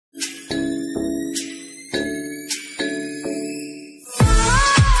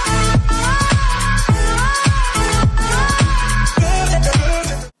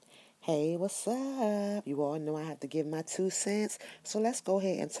give my 2 cents. So let's go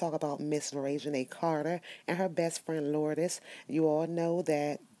ahead and talk about Miss Reginae Carter and her best friend Lourdes. You all know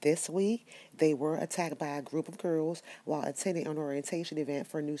that this week they were attacked by a group of girls while attending an orientation event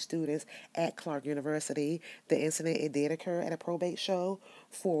for new students at Clark University. The incident, it did occur at a probate show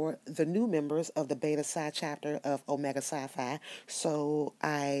for the new members of the Beta Psi chapter of Omega Psi Phi. So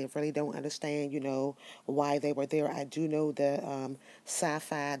I really don't understand, why they were there. I do know the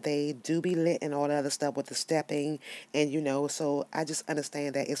Psi-Phi, they do be lit and all the other stuff with the stepping, and so I just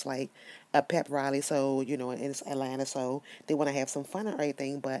understand that it's like a pep rally, so and it's Atlanta, so they want to have some fun and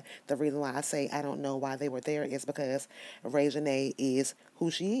everything. But the reason why I say I don't know why they were there is because Reginae is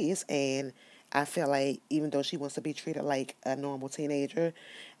who she is, and I feel like even though she wants to be treated like a normal teenager,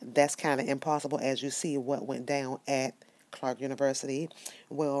 that's kind of impossible as you see what went down at Clark University.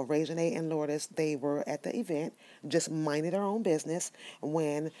 Well, Reginae and Lourdes, they were at the event, just minding their own business,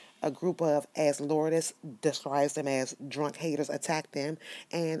 when a group of, as Lourdes describes them as, drunk haters attacked them.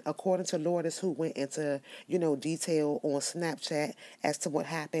 And according to Lourdes, who went into, detail on Snapchat as to what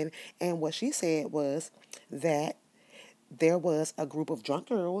happened, and what she said was that there was a group of drunk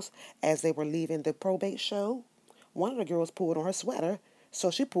girls as they were leaving the probate show. One of the girls pulled on her sweater, so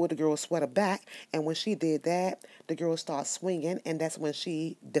she pulled the girl's sweater back, and when she did that, the girl started swinging, and that's when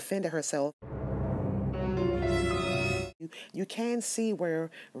she defended herself. You can see where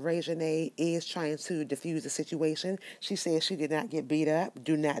Reginae is trying to diffuse the situation. She says she did not get beat up.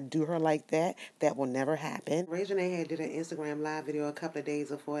 Do not do her like that. That will never happen. Reginae had did an Instagram live video a couple of days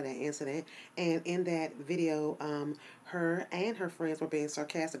before that incident, and in that video, her and her friends were being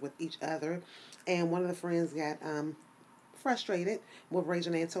sarcastic with each other, and one of the friends got frustrated with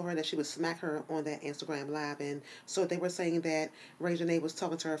Reginae and told her that she would smack her on that Instagram live. And so they were saying that Reginae was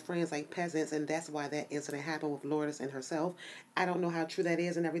talking to her friends like peasants, and that's why that incident happened with Lourdes and herself. I don't know how true that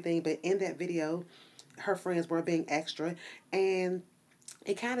is and everything, but in that video, her friends were being extra, and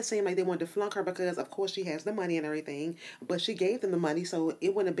it kind of seemed like they wanted to flunk her because, of course, she has the money and everything, but she gave them the money, so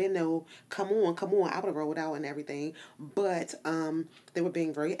it wouldn't have been no, come on, I would have rolled out and everything. But they were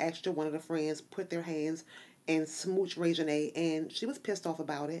being very extra. One of the friends put their hands and smooch Reginae, and she was pissed off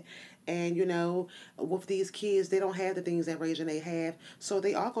about it. And with these kids, they don't have the things that Reginae have, so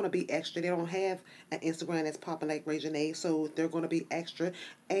they are going to be extra. They don't have an Instagram that's popping like Reginae, so they're going to be extra.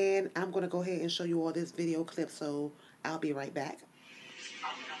 And I'm going to go ahead and show you all this video clip, so I'll be right back.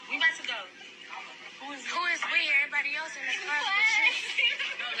 We about to go. Who is we? Everybody else in the car.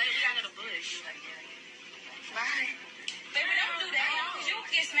 No, we got the bush. Bye. Baby, don't do that. You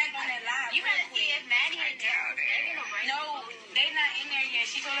get smacked on that live. You better see if Maddie is there. No, they not in there yet.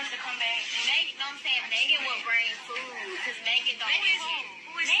 She told us to come back. Megan, no, I'm saying Megan will bring food because Megan don't.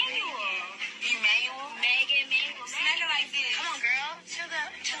 Who is Emmanuel? Megan. Smack her like this. Come on, girl. Chill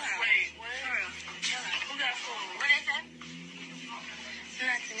out. Wait, what? Chill out. Who got food? What is that?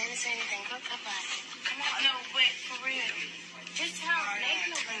 Nothing. Didn't say anything. Go up on it. Come on. No, but for real. Just tell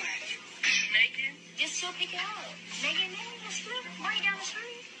Megan. Megan? Just she'll pick it out. Megan, just flip right down the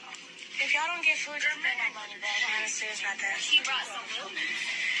street. If y'all don't get food, just bring my money back. Honestly, it's not that. She brought some milk.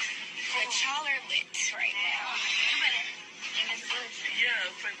 But y'all are lit right now. You better. In this bush.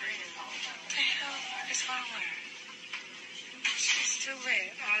 Yeah, for real. What the hell is wrong with her? She's too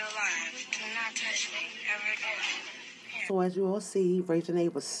lit. I'm alive. Do not touch me ever again. So as you all see,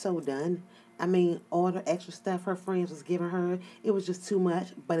 Reginae was so done. I mean, all the extra stuff her friends was giving her, it was just too much.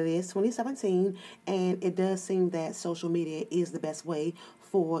 But it is 2017, and it does seem that social media is the best way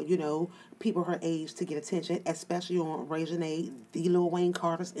for, people her age to get attention, especially on Reginae, the Lil Wayne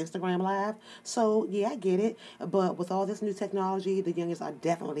Carter's Instagram Live. So, yeah, I get it. But with all this new technology, the youngest are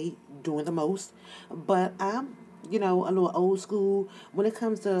definitely doing the most. But I'm a little old school. When it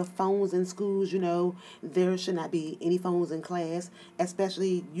comes to phones in schools, there should not be any phones in class,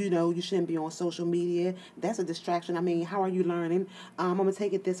 especially, you shouldn't be on social media. That's a distraction. I mean, how are you learning? I'm going to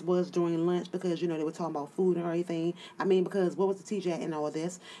take it this was during lunch because, they were talking about food and everything. I mean, because what was the teacher in all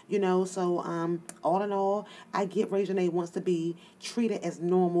this? So all in all, I get Reginae wants to be treated as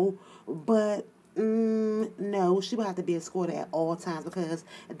normal, but no, she would have to be escorted at all times because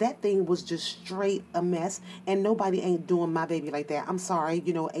that thing was just straight a mess, and nobody ain't doing my baby like that. I'm sorry,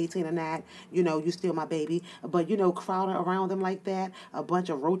 18 or not, you still my baby, but crowding around them like that, a bunch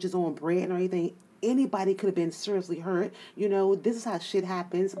of roaches on bread and everything. Anybody could have been seriously hurt. This is how shit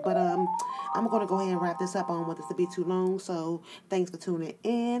happens. But I'm gonna go ahead and wrap this up. I don't want this to be too long. So thanks for tuning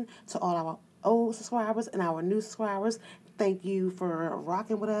in to all our old subscribers and our new subscribers. Thank you for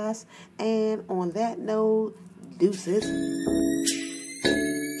rocking with us. And on that note, deuces.